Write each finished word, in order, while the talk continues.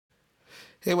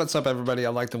Hey, what's up, everybody?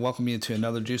 I'd like to welcome you to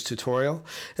another Juice tutorial.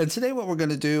 And today what we're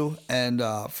going to do, and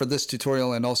for this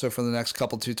tutorial and also for the next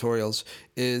couple tutorials,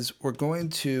 is we're going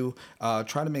to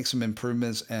try to make some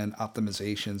improvements and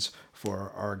optimizations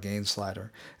for our gain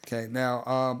slider. Okay, now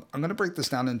I'm going to break this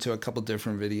down into a couple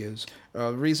different videos.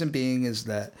 The reason being is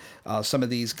that some of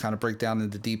these kind of break down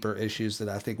into deeper issues that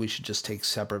I think we should just take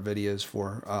separate videos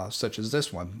for, such as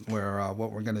this one, where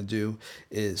what we're going to do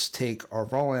is take our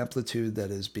raw amplitude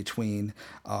that is between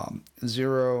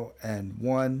 0 and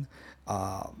 1,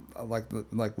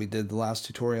 like we did the last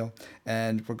tutorial,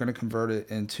 and we're going to convert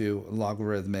it into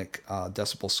logarithmic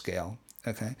decibel scale.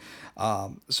 Okay,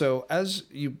 so as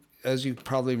you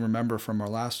probably remember from our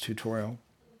last tutorial,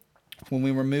 when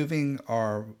we were moving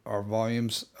our volume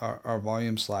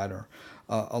slider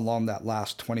along that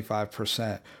last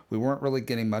 25%, we weren't really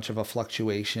getting much of a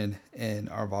fluctuation in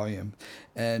our volume,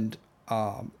 and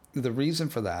the reason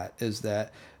for that is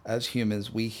that as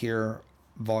humans we hear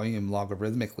volume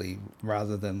logarithmically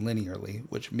rather than linearly,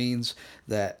 which means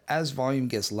that as volume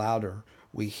gets louder,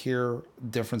 we hear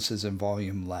differences in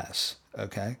volume less.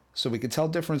 Okay, so we can tell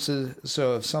differences.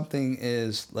 So if something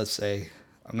is, let's say,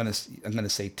 I'm gonna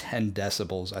say 10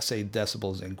 decibels. I say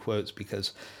decibels in quotes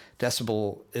because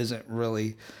decibel isn't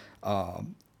really a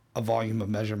volume of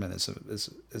measurement.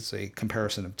 It's a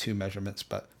comparison of two measurements,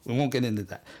 but we won't get into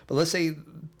that. But let's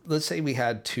say we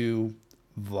had two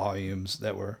volumes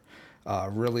that were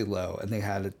really low and they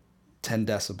had a 10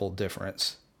 decibel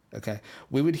difference. Okay,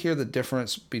 we would hear the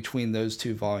difference between those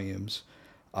two volumes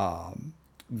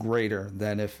greater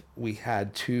than if we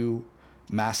had two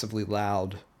massively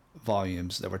loud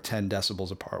volumes that were 10 decibels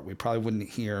apart. We probably wouldn't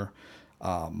hear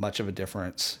much of a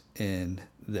difference in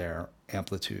their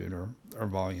amplitude or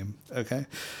volume. Okay,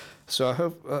 so I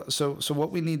hope so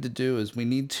what we need to do is we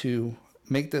need to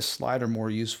make this slider more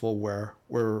useful, where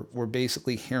we're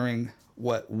basically hearing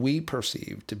what we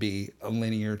perceive to be a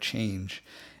linear change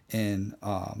in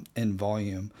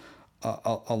volume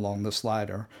along the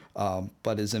slider,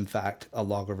 but is in fact a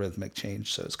logarithmic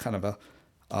change. So it's kind of a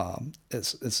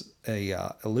it's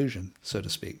a illusion, so to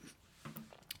speak.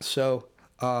 So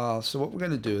what we're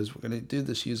going to do is we're going to do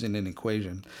this using an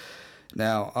equation.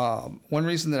 Now, one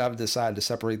reason that I've decided to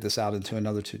separate this out into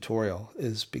another tutorial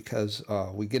is because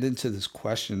we get into this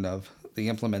question of the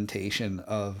implementation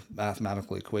of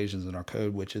mathematical equations in our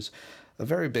code, which is a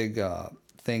very big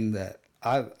thing that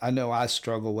I know I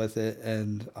struggle with it,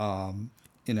 and I'm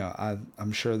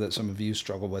sure that some of you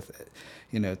struggle with it.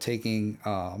 Taking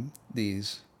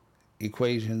these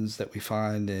equations that we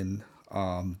find in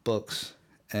books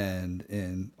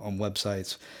and on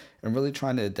websites, and really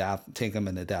trying to take them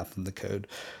and adapt them to code.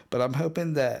 But I'm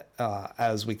hoping that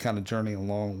as we kind of journey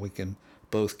along, we can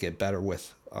both get better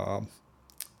with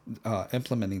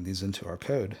implementing these into our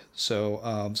code,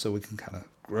 so we can kind of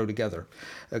grow together.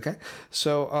 Okay,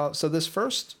 so this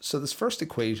first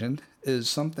equation is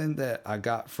something that I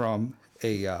got from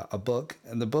a book,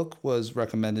 and the book was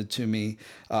recommended to me.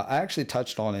 I actually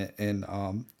touched on it in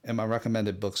my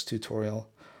recommended books tutorial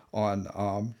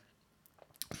on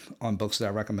books that I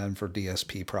recommend for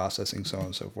DSP processing, so on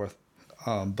and so forth.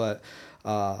 But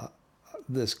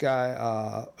this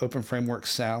guy, Open Framework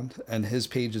Sound, and his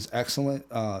page is excellent.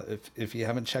 If you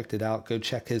haven't checked it out, go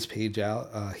check his page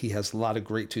out. He has a lot of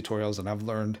great tutorials, and I've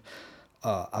learned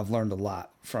a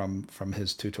lot from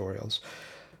his tutorials.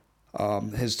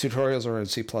 His tutorials are in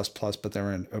C++, but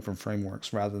they're in open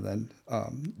frameworks rather than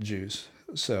Juice.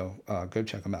 So go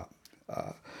check them out.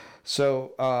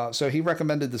 So he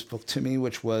recommended this book to me,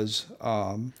 which was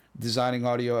Designing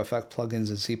Audio Effect Plugins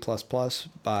in C++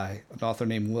 by an author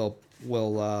named Will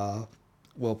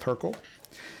Perkle.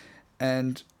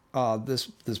 And this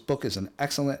book is an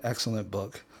excellent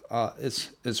book.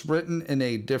 It's written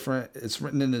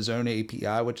in his own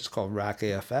API, which is called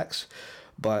RackAFX.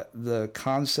 But the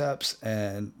concepts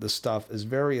and the stuff is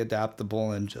very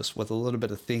adaptable, and just with a little bit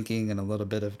of thinking and a little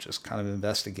bit of just kind of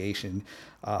investigation,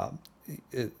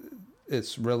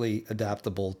 it's really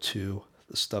adaptable to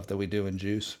the stuff that we do in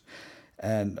Juice.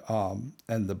 And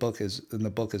the book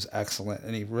is excellent,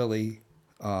 and he really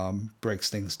breaks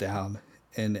things down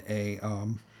in a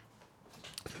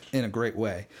great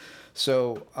way.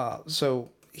 So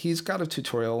he's got a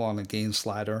tutorial on a gain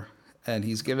slider, and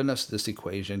he's given us this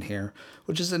equation here,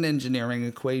 which is an engineering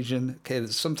equation. Okay,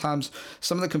 sometimes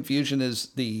some of the confusion is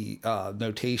the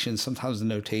notation. Sometimes the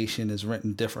notation is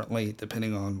written differently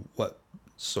depending on what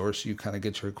source you kind of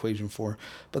get your equation for.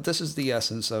 But this is the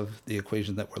essence of the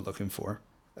equation that we're looking for.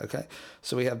 Okay,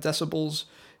 so we have decibels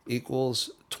equals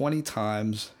 20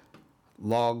 times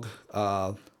log,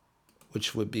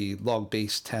 which would be log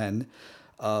base 10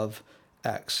 of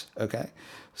x. Okay,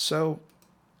 so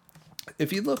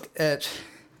if you look at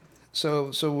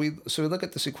so we look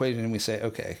at this equation and we say,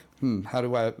 okay, how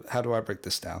do I break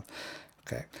this down?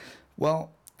 Okay,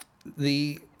 well,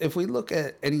 if we look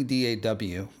at any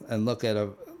DAW and look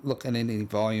at any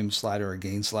volume slider or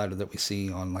gain slider that we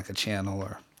see on like a channel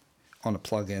or on a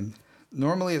plugin,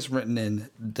 normally it's written in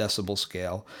decibel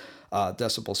scale,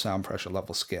 decibel sound pressure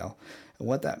level scale. And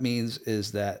what that means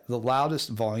is that the loudest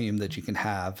volume that you can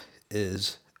have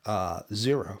is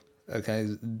 0.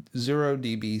 Okay, 0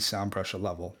 dB sound pressure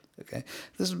level. Okay,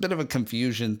 this is a bit of a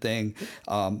confusion thing,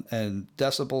 and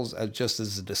decibels, just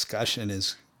as a discussion,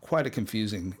 is quite a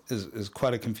confusing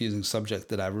subject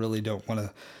that I really don't want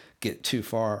to get too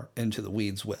far into the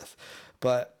weeds with.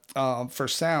 But for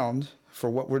sound, for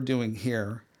what we're doing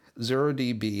here, 0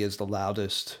 dB is the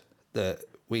loudest that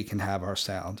we can have our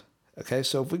sound. Okay,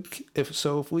 so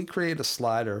if we create a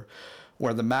slider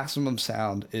where the maximum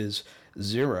sound is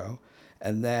 0,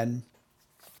 and then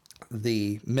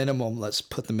the minimum, let's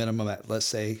put the minimum at, let's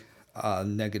say,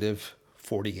 negative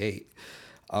 48.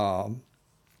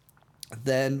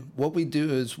 Then what we do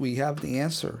is we have the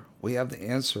answer. We have the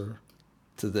answer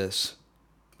to this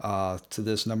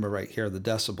number right here, the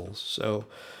decibels. So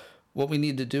what we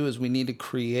need to do is we need to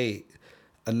create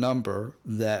a number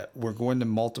that we're going to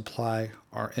multiply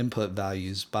our input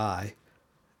values by,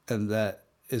 and that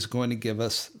is going to give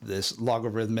us this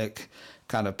logarithmic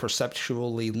kind of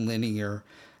perceptually linear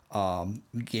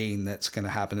gain that's going to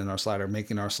happen in our slider,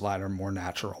 making our slider more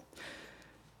natural.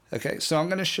 Okay, so I'm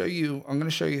going to show you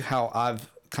how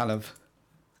I've kind of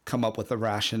come up with a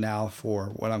rationale for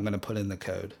what I'm going to put in the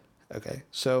code. Okay,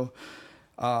 so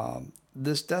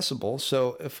this decibel.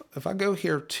 So if I go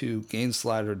here to gain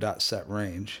slider dot set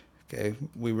range, okay,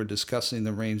 we were discussing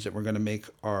the range that we're going to make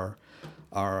our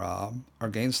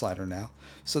gain slider now.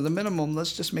 So the minimum,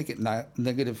 let's just make it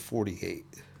negative 48.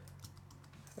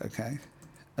 Okay,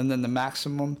 and then the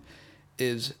maximum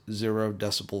is 0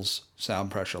 decibels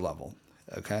sound pressure level.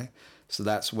 Okay, so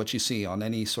that's what you see on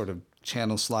any sort of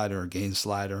channel slider or gain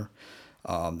slider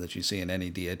that you see in any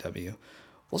DAW.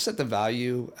 We'll set the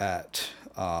value at,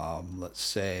 let's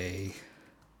say,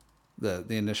 the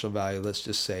initial value, let's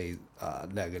just say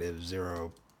negative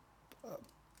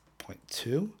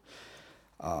 0.2.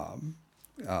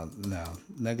 No,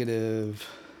 negative,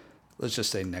 let's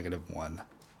just say negative 1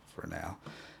 for now.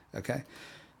 Okay,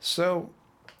 so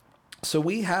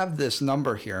we have this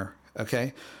number here,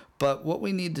 okay? But what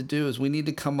we need to do is we need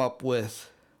to come up with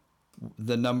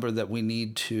the number that we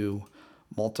need to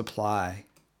multiply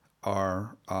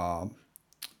our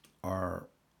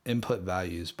input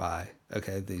values by.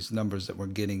 Okay, these numbers that we're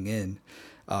getting in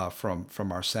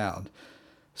from our sound.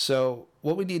 So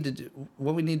what we need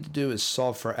to do is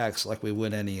solve for x like we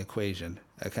would any equation.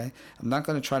 Okay, I'm not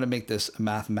going to try to make this a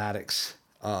mathematics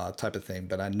type of thing,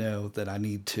 but I know that I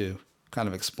need to kind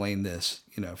of explain this,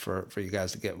 for you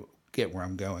guys to get where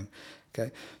I'm going.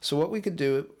 Okay, so what we could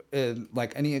do,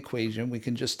 like any equation, we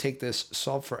can just take this,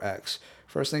 solve for x.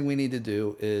 First thing we need to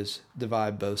do is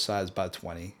divide both sides by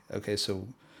 20. Okay, so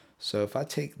if I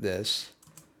take this,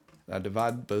 I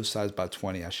divide both sides by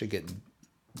 20, I should get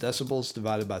decibels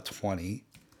divided by 20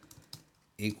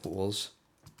 equals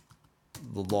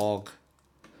the log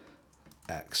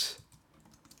x.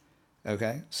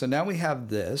 Okay, so now we have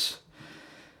this.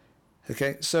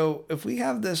 Okay, so if we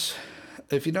have this,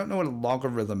 if you don't know what a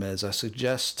logarithm is, I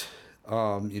suggest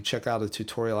you check out a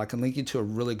tutorial. I can link you to a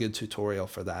really good tutorial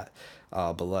for that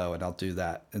below, and I'll do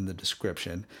that in the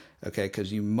description. Okay,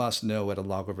 because you must know what a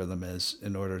logarithm is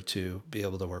in order to be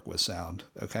able to work with sound.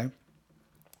 Okay,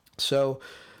 so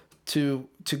to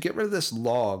get rid of this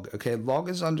log, okay, log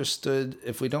is understood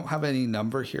if we don't have any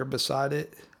number here beside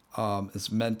it.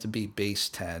 It's meant to be base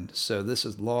 10. So this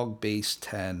is log base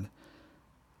 10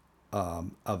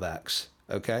 of x.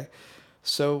 Okay,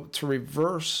 so to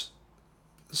reverse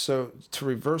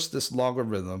this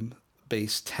logarithm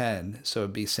base 10, so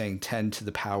it'd be saying 10 to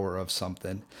the power of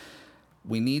something,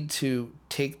 we need to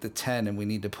take the 10 and we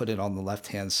need to put it on the left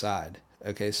hand side.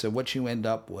 Okay, so what you end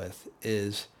up with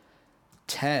is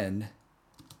 10.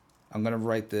 I'm going to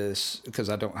write this because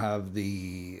I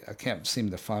can't seem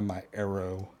to find my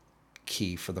arrow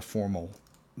key for the formal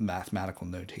mathematical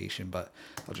notation, but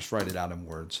I'll just write it out in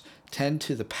words. 10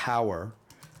 to the power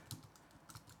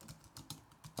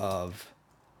of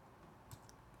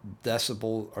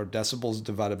decibels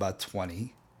divided by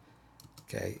 20,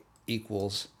 okay,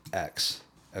 equals x.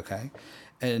 Okay,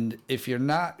 and if you're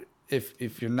not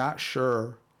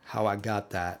sure how I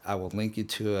got that, I will link you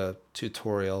to a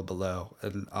tutorial below,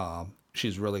 and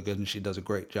she's really good and she does a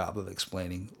great job of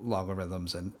explaining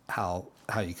logarithms and how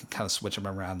you can kind of switch them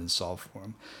around and solve for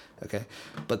them. Okay,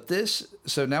 but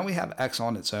so now we have x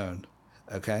on its own.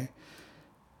 okay?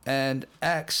 And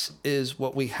X is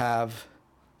what we have.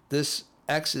 This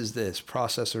X is this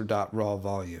processor.raw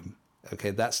volume.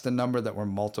 Okay, that's the number that we're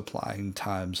multiplying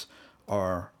times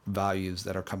our values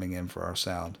that are coming in for our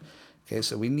sound. Okay,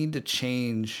 so we need to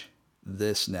change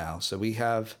this now. So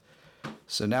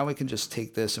now we can just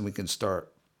take this and we can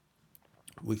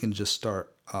just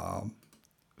start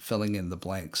filling in the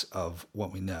blanks of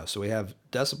what we know. So we have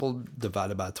decibel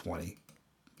divided by 20.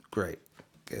 Great.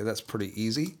 Okay, that's pretty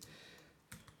easy.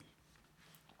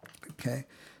 Okay,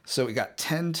 so we got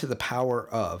 10 to the power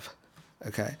of.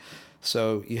 Okay,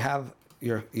 so you have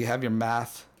your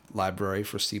math library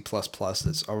for C++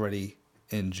 that's already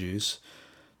in Juice.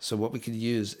 So what we could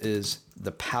use is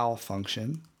the PAL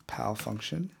function.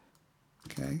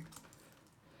 Okay,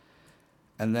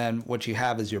 and then what you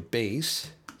have is your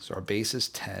base. So our base is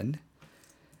 10,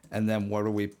 and then what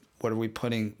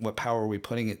power are we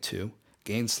putting it to?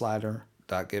 Gain slider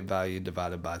dot get value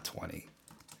divided by 20.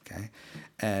 Okay,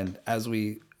 and as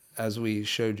we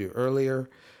showed you earlier,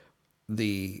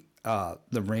 the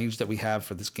range that we have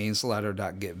for this gain slider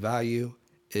dot get value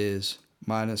is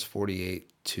minus 48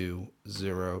 to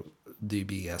 0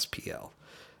 dB SPL.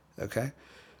 Okay,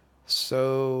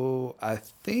 so I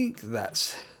think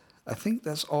that's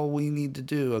all we need to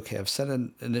do. Okay, I've set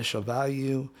an initial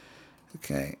value.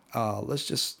 Okay, let's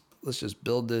just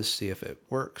build this, see if it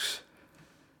works.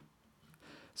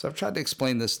 So I've tried to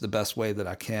explain this the best way that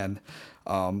I can.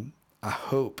 I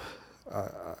hope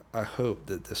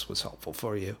that this was helpful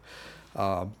for you,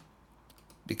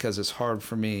 because it's hard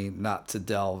for me not to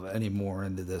delve any more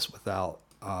into this without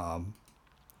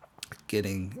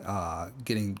getting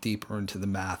deeper into the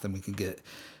math, and we can get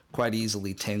quite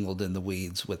easily tangled in the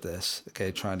weeds with this.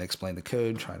 Okay, trying to explain the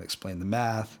code, trying to explain the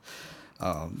math,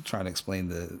 trying to explain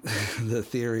the the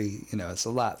theory. It's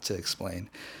a lot to explain.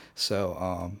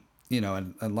 So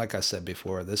and like I said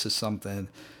before, this is something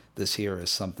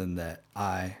that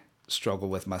I struggle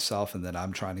with myself and that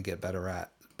I'm trying to get better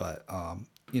at. But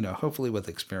hopefully with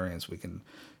experience we can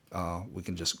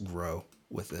just grow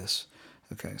with this.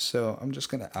 Okay, so I'm just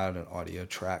going to add an audio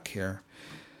track here.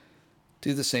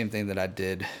 Do the same thing that I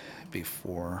did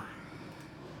before,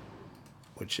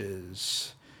 which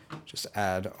is just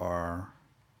add our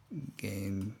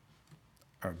gain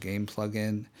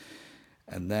plugin,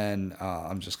 and then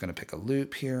I'm just going to pick a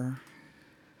loop here.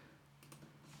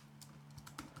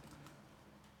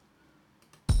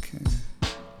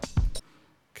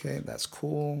 Okay, that's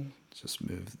cool. Just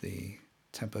move the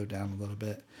tempo down a little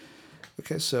bit.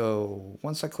 Okay, so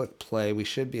once I click play, we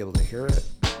should be able to hear it.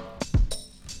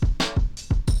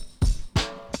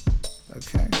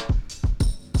 Okay.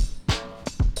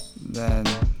 Then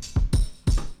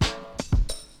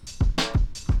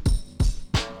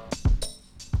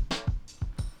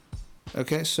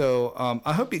okay, so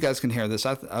I hope you guys can hear this.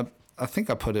 I think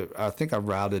I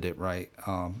routed it right.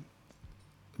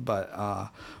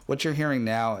 But what you're hearing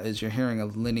now is you're hearing a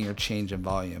linear change in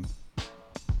volume.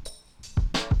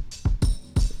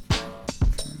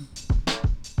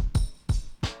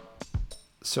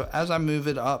 So as I move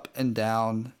it up and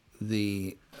down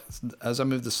as I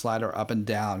move the slider up and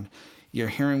down, you're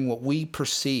hearing what we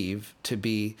perceive to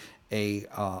be a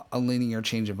linear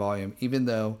change in volume, even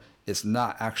though it's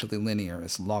not actually linear,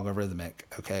 it's logarithmic.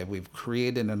 Okay, we've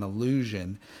created an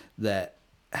illusion that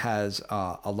has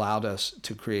allowed us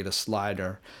to create a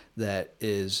slider that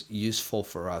is useful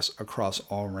for us across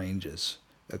all ranges.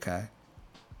 Okay.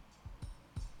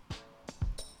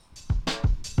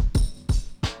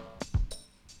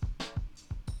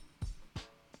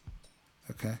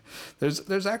 Okay.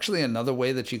 There's actually another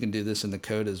way that you can do this in the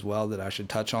code as well that I should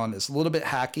touch on. It's a little bit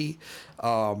hacky,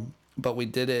 but we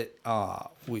did it.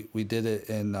 We did it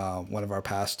in one of our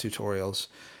past tutorials,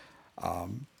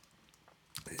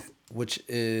 which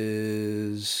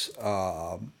is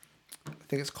I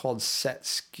think it's called set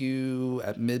skew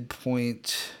at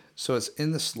midpoint. So it's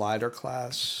in the slider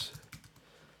class.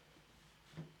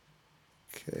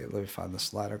 Okay, let me find the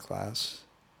slider class.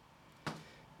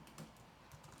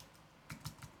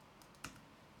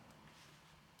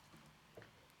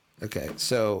 Okay,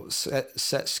 so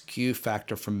set skew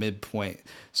factor from midpoint.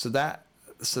 So that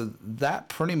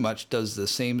pretty much does the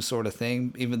same sort of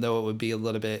thing, even though it would be a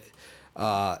little bit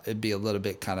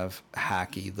kind of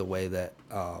hacky the way that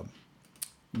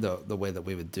the way that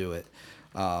we would do it.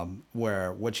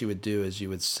 Where what you would do is you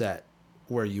would set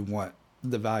where you want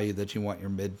the value that you want your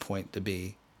midpoint to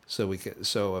be. So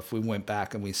if we went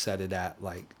back and we set it at,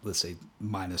 like, let's say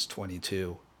minus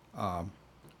 22.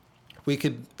 We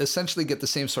could essentially get the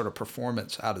same sort of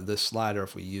performance out of this slider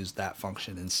if we used that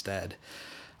function instead.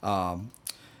 But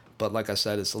like I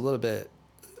said, it's a little bit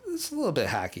it's a little bit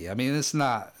hacky. I mean, it's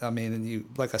not. I mean, and you,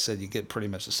 like I said, you get pretty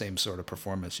much the same sort of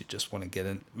performance. You just want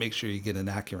to make sure you get an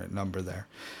accurate number there.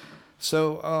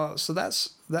 So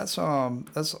that's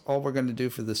all we're going to do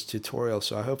for this tutorial.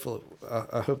 So I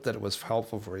hope that it was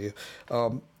helpful for you.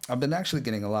 I've been actually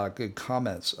getting a lot of good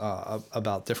comments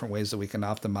about different ways that we can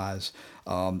optimize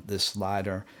this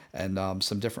slider, and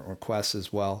some different requests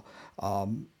as well.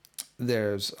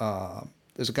 There's a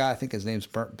guy, I think his name's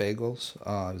Burnt Bagels.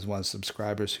 He's one of the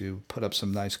subscribers who put up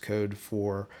some nice code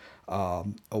for a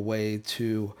way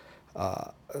to.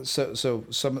 So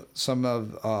some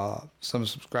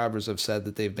subscribers have said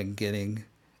that they've been getting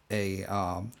a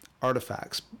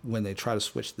artifacts when they try to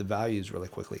switch the values really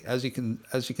quickly. As you can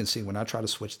see, when I try to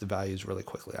switch the values really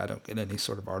quickly, I don't get any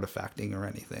sort of artifacting or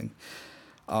anything.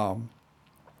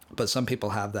 But some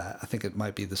people have that. I think it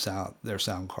might be their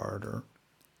sound card or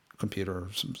computer or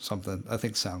something. I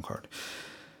think sound card.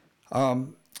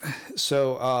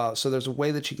 So there's a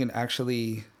way that you can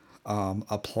actually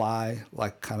apply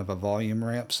like kind of a volume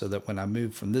ramp, so that when I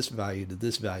move from this value to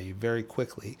this value very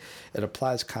quickly, it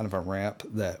applies kind of a ramp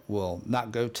that will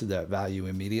not go to that value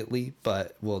immediately,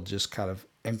 but will just kind of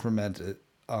increment it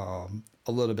a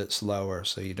little bit slower,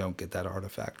 so you don't get that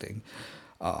artifacting.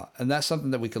 And that's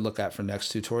something that we could look at for next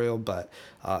tutorial. But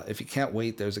if you can't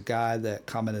wait, there's a guy that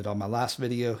commented on my last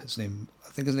video.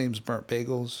 I think his name's Burnt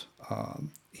Bagels.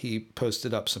 He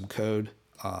posted up some code,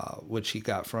 which he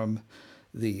got from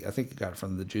I think he got it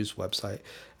from the Juce website,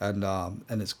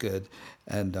 and it's good.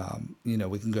 And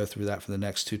we can go through that for the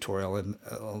next tutorial, and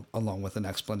along with an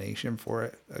explanation for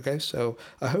it. Okay, so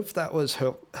I hope that was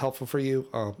helpful for you.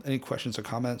 Any questions or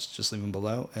comments, just leave them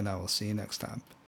below, and I will see you next time.